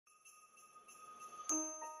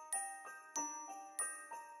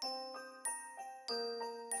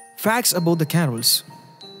Facts about the carols.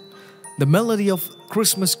 The melody of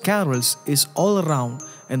Christmas carols is all around,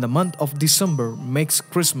 and the month of December makes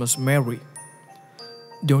Christmas merry.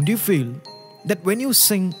 Don't you feel that when you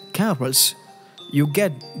sing carols, you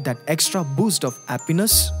get that extra boost of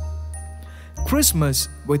happiness? Christmas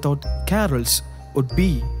without carols would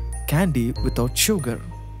be candy without sugar.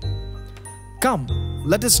 Come,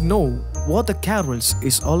 let us know what the carols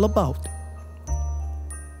is all about.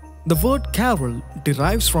 The word carol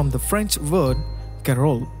derives from the French word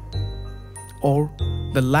carole or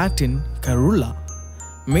the Latin carula,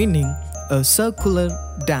 meaning a circular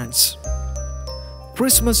dance.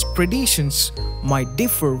 Christmas traditions might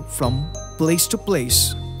differ from place to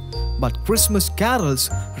place, but Christmas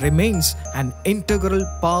carols remains an integral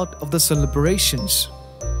part of the celebrations.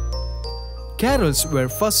 Carols were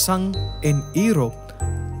first sung in Europe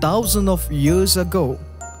thousands of years ago,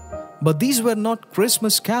 but these were not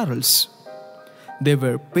Christmas carols. They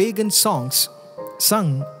were pagan songs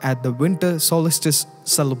sung at the winter solstice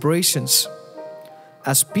celebrations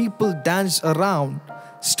as people danced around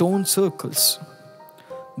stone circles.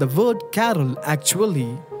 The word carol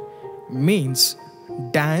actually means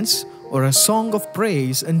dance or a song of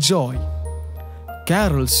praise and joy.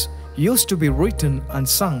 Carols used to be written and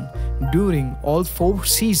sung during all 4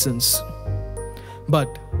 seasons,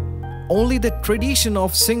 but only the tradition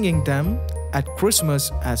of singing them at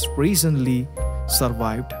Christmas has recently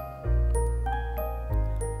survived.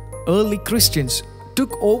 Early Christians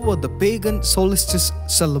took over the pagan solstice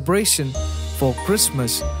celebration for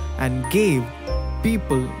Christmas and gave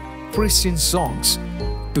people Christian songs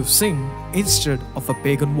to sing instead of a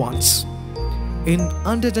pagan ones. In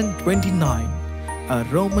 129, a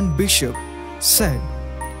Roman bishop said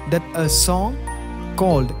that a song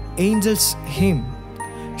called Angel's Hymn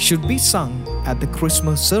should be sung at the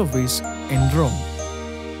Christmas service in Rome.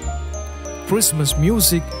 Christmas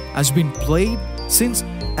music has been played since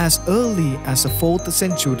as early as the 4th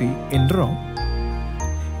century in Rome.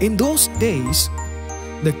 In those days,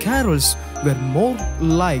 the carols were more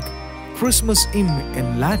like Christmas hymn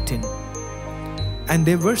in Latin, and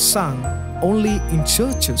they were sung only in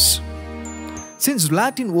churches. Since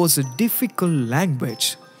Latin was a difficult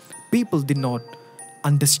language, people did not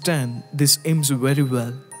understand these hymns very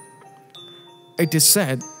well. It is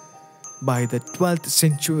said by the 12th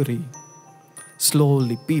century,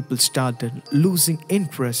 slowly people started losing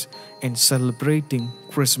interest in celebrating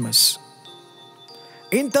Christmas.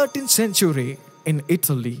 In 13th century in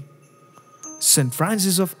Italy, St.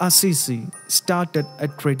 Francis of Assisi started a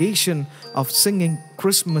tradition of singing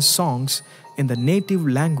Christmas songs in the native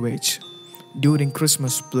language during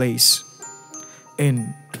Christmas plays.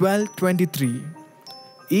 In 1223,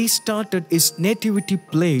 he started his nativity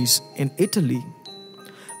plays in Italy.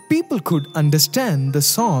 People could understand the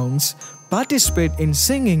songs, participate in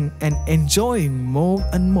singing and enjoying more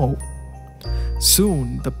and more.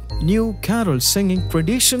 Soon, the new carol singing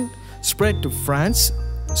tradition spread to France,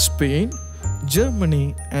 Spain,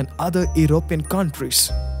 Germany and other European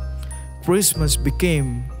countries. Christmas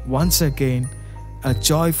became once again a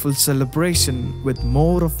joyful celebration with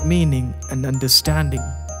more of meaning and understanding.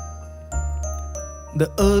 The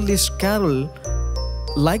earliest carol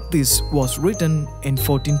like this was written in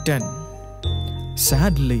 1410.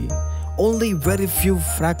 Sadly, only very few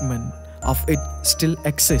fragments of it still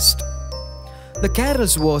exist. The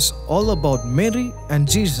carols was all about Mary and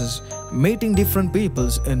Jesus meeting different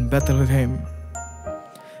peoples in Bethlehem.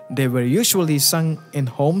 They were usually sung in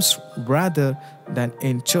homes rather than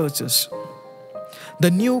in churches. The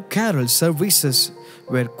new carol services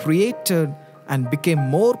were created and became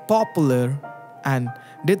more popular and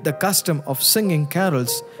did the custom of singing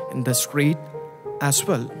carols in the street as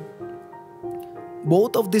well.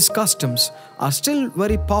 Both of these customs are still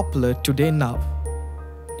very popular today now.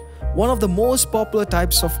 One of the most popular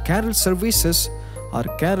types of carol services are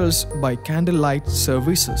carols by candlelight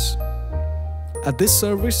services. At this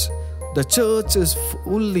service, the church is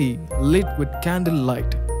fully lit with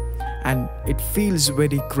candlelight and it feels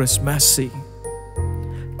very Christmassy.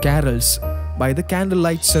 Carols by the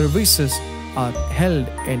candlelight services are held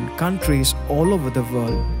in countries all over the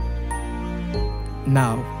world.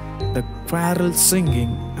 Now, the carol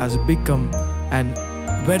singing has become a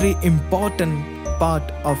very important part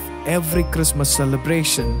of every Christmas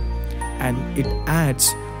celebration, and it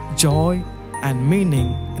adds joy and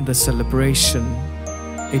meaning in the celebration.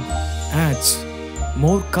 It adds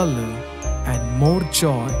more color and more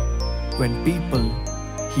joy when people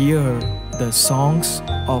hear the songs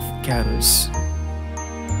of carols.